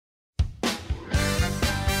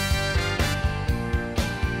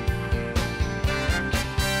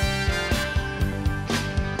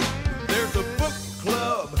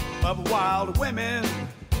wild women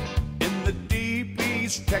in the deep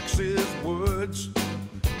East Texas woods.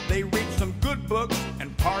 They read some good books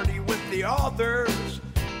and party with the authors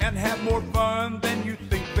and have more fun than you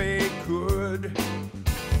think they could.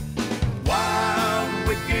 Wild,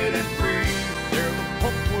 wicked, and free, they're the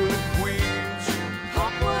Pulpwood Queens.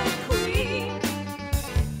 Pulpwood Queens.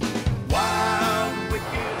 Wild,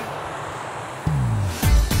 wicked.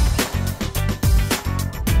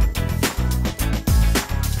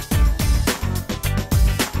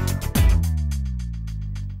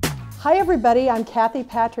 Hi everybody, I'm Kathy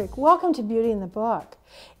Patrick. Welcome to Beauty in the Book.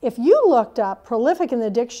 If you looked up prolific in the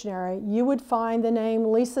dictionary, you would find the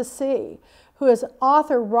name Lisa C., who is an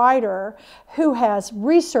author, writer, who has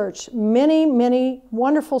researched many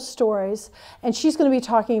wonderful stories, and she's going to be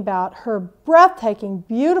talking about her breathtaking,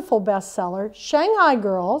 beautiful bestseller, Shanghai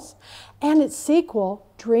Girls, and its sequel,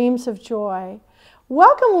 Dreams of Joy.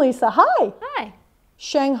 Welcome, Lisa. Hi. Hi.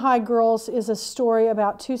 Shanghai Girls is a story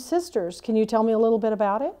about two sisters. Can you tell me a little bit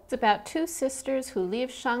about it? It's about two sisters who leave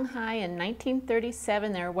Shanghai in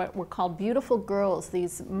 1937. They're what were called beautiful girls,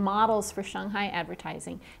 these models for Shanghai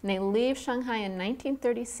advertising. And they leave Shanghai in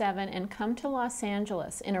 1937 and come to Los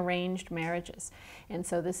Angeles in arranged marriages. And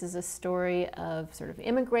so this is a story of sort of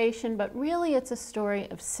immigration, but really it's a story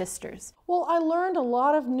of sisters. Well, I learned a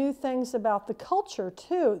lot of new things about the culture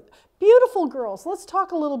too. Beautiful girls. Let's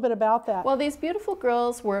talk a little bit about that. Well, these beautiful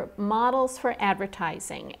girls were models for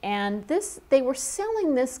advertising, and they were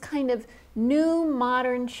selling this kind of new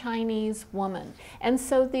modern Chinese woman. And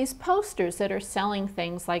so these posters that are selling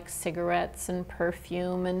things like cigarettes and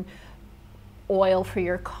perfume and oil for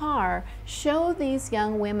your car show these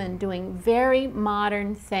young women doing very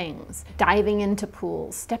modern things, diving into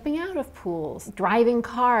pools, stepping out of pools, driving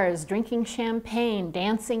cars, drinking champagne,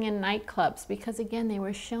 dancing in nightclubs, because again they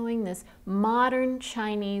were showing this modern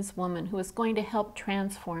Chinese woman who was going to help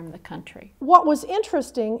transform the country. What was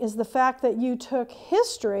interesting is the fact that you took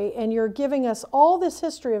history and you're giving us all this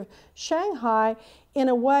history of Shanghai in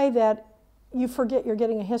a way that you forget you're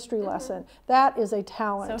getting a history lesson. That is a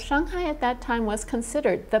talent. So Shanghai at that time was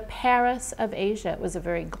considered the Paris of Asia. It was a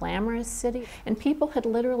very glamorous city, and people had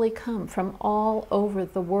literally come from all over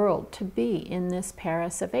the world to be in this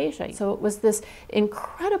Paris of Asia. So it was this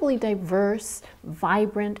incredibly diverse,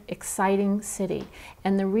 vibrant, exciting city.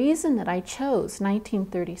 And the reason that I chose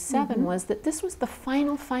 1937 was that this was the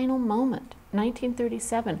final moment.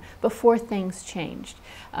 1937, before things changed.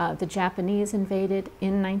 The Japanese invaded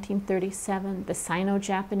in 1937, the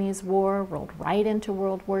Sino-Japanese War rolled right into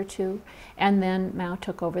World War II, and then Mao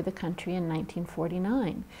took over the country in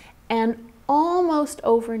 1949. And almost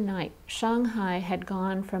overnight, Shanghai had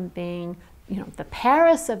gone from being, the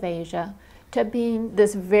Paris of Asia to being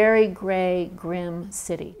this very gray, grim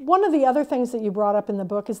city. One of the other things that you brought up in the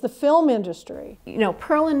book is the film industry.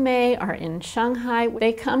 Pearl and May are in Shanghai.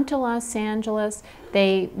 They come to Los Angeles.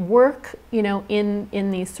 They work,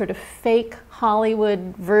 in these sort of fake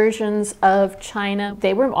Hollywood versions of China.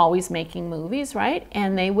 They were always making movies, right?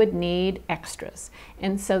 And they would need extras.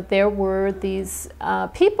 And so there were these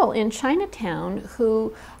people in Chinatown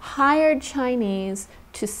who hired Chinese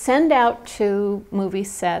to send out to movie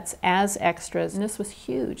sets as extras, and this was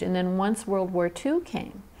huge. And then once World War II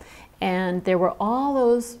came, and there were all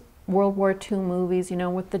those World War II movies,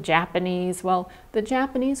 with the Japanese, well, the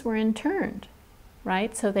Japanese were interned,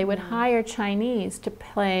 right? So they would hire Chinese to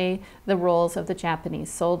play the roles of the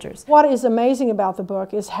Japanese soldiers. What is amazing about the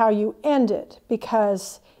book is how you end it,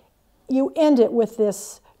 because you end it with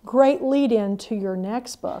this great lead-in to your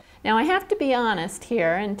next book. Now I have to be honest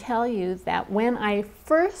here and tell you that when I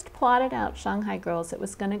first plotted out Shanghai Girls, it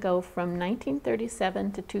was going to go from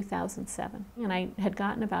 1937 to 2007. And I had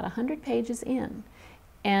gotten about 100 pages in,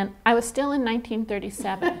 and I was still in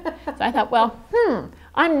 1937. So I thought, well,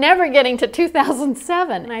 I'm never getting to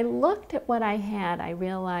 2007. And I looked at what I had, I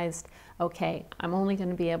realized, okay, I'm only going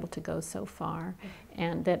to be able to go so far,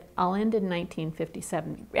 and that I'll end in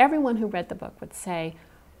 1957. Everyone who read the book would say,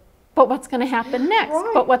 but what's going to happen next?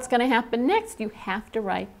 Right. But what's going to happen next? You have to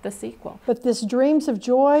write the sequel. But this Dreams of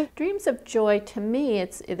Joy? Dreams of Joy, to me,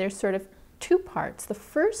 there's sort of two parts. The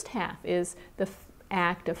first half is the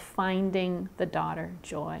act of finding the daughter,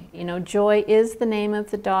 Joy. Joy is the name of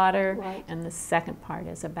the daughter, right. And the second part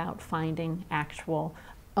is about finding actual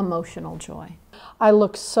emotional joy. I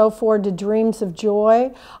look so forward to Dreams of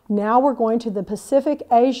Joy. Now we're going to the Pacific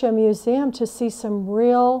Asia Museum to see some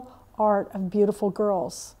real art of beautiful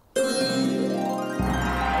girls.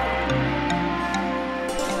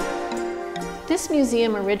 This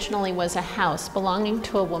museum originally was a house belonging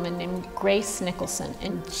to a woman named Grace Nicholson,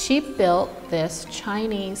 and she built this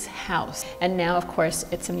Chinese house. And now, of course,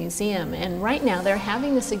 it's a museum. And right now they're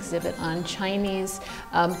having this exhibit on Chinese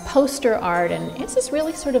poster art, and this is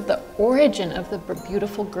really sort of the origin of the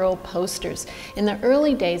beautiful girl posters. In the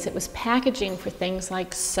early days, it was packaging for things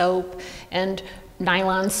like soap and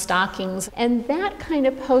nylon stockings, and that kind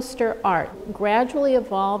of poster art gradually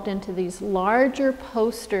evolved into these larger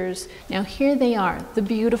posters. Now here they are, the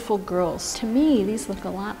beautiful girls. To me, these look a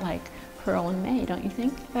lot like Pearl and May, don't you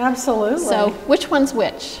think? Absolutely. So which one's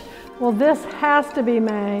which? Well, this has to be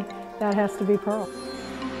May, that has to be Pearl.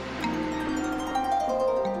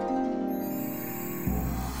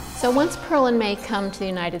 So once Pearl and May come to the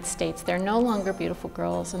United States, they're no longer beautiful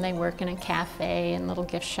girls, and they work in a cafe and little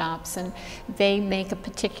gift shops, and they make a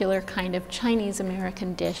particular kind of Chinese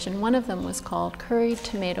American dish, and one of them was called curried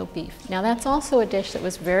tomato beef. Now that's also a dish that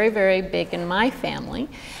was very, very big in my family,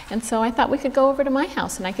 and so I thought we could go over to my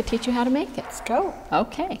house and I could teach you how to make it. Let's go.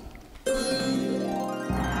 Okay.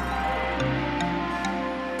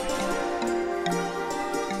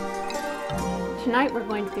 Tonight we're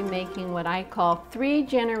going to be making what I call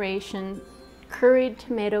 3-generation curried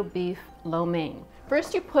tomato beef lo mein.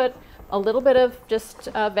 First you put a little bit of just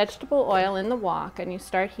vegetable oil in the wok and you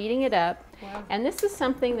start heating it up. Wow. And this is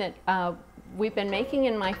something that we've been making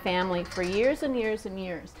in my family for years and years and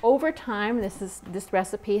years. Over time, this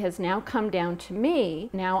recipe has now come down to me.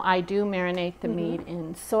 Now I do marinate the meat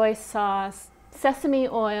in soy sauce, sesame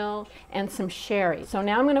oil, and some sherry. So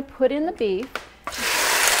now I'm going to put in the beef.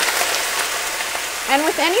 And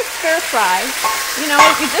with any stir fry, you know,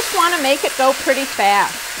 you just want to make it go pretty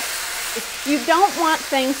fast. You don't want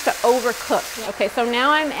things to overcook. Okay, so now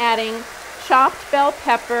I'm adding chopped bell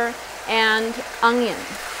pepper and onion.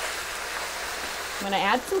 I'm going to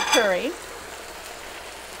add some curry,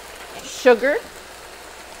 sugar,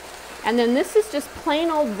 and then this is just plain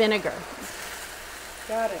old vinegar.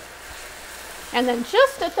 Got it. And then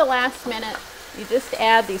just at the last minute, you just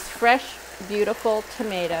add these fresh, beautiful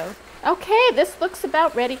tomatoes. Okay, this looks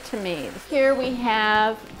about ready to me. Here we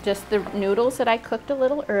have just the noodles that I cooked a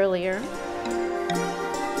little earlier.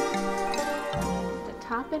 To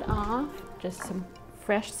top it off, just some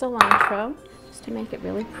fresh cilantro, just to make it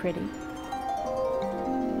really pretty.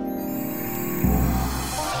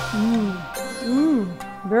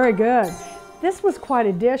 Very good. This was quite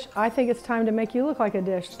a dish. I think it's time to make you look like a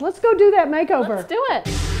dish. Let's go do that makeover. Let's do it.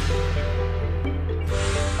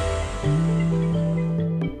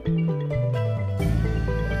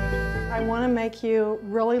 I want to make you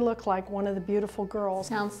really look like one of the beautiful girls.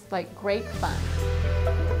 Sounds like great fun.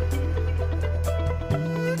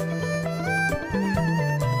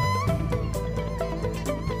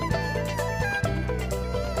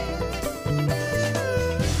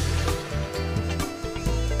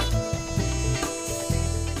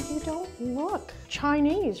 You don't look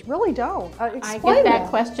Chinese, really don't. I get that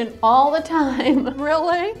question all the time.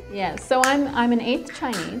 Really? Yes, so I'm an 8th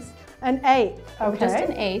Chinese. An 8th, okay. Just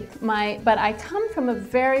an 8th, but I come from a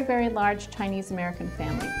very, very large Chinese American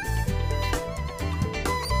family.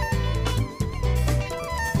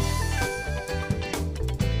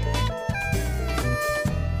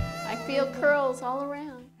 I feel curls all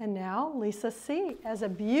around. And now Lisa C. as a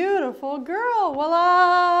beautiful girl,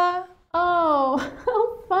 voila! Oh,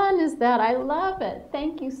 how fun is that? I love it.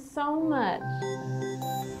 Thank you so much.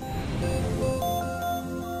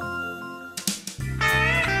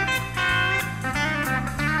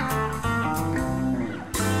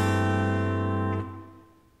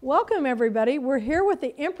 Welcome everybody. We're here with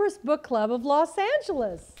the Empress Book Club of Los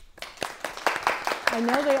Angeles. I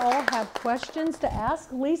know they all have questions to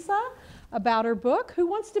ask Lisa about her book. Who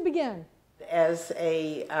wants to begin? As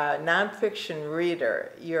a nonfiction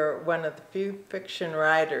reader, you're one of the few fiction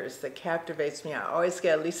writers that captivates me. I always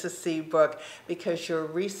get a Lisa C. book because your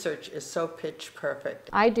research is so pitch perfect.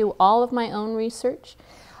 I do all of my own research.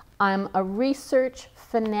 I'm a research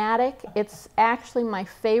fanatic. It's actually my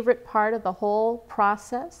favorite part of the whole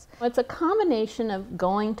process. It's a combination of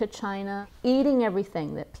going to China, eating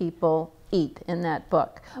everything that people eat in that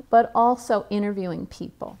book, but also interviewing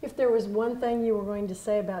people. If there was one thing you were going to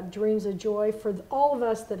say about Dreams of Joy for all of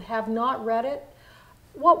us that have not read it,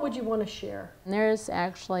 what would you want to share? There's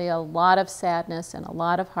actually a lot of sadness and a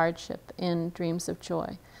lot of hardship in Dreams of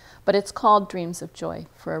Joy, but it's called Dreams of Joy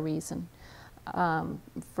for a reason.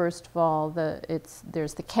 First of all,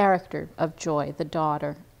 there's the character of Joy, the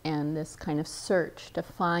daughter, and this kind of search to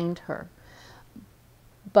find her.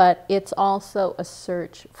 But it's also a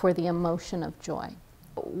search for the emotion of joy.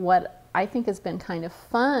 What I think has been kind of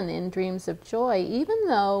fun in Dreams of Joy, even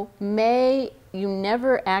though May you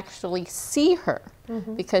never actually see her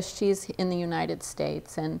because she's in the United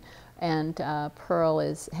States and Pearl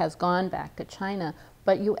has gone back to China.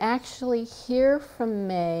 But you actually hear from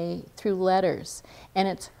May through letters, and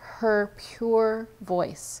it's her pure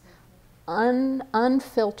voice,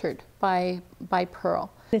 unfiltered by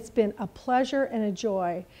Pearl. It's been a pleasure and a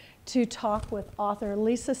joy to talk with author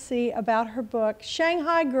Lisa See about her book,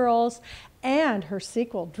 Shanghai Girls, and her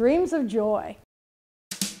sequel, Dreams of Joy.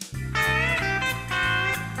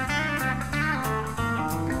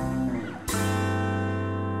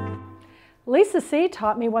 Lisa See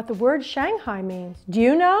taught me what the word Shanghai means. Do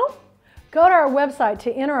you know? Go to our website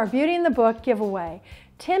to enter our Beauty in the Book giveaway.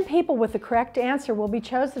 10 people with the correct answer will be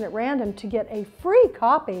chosen at random to get a free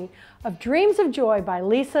copy of Dreams of Joy by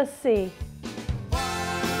Lisa See.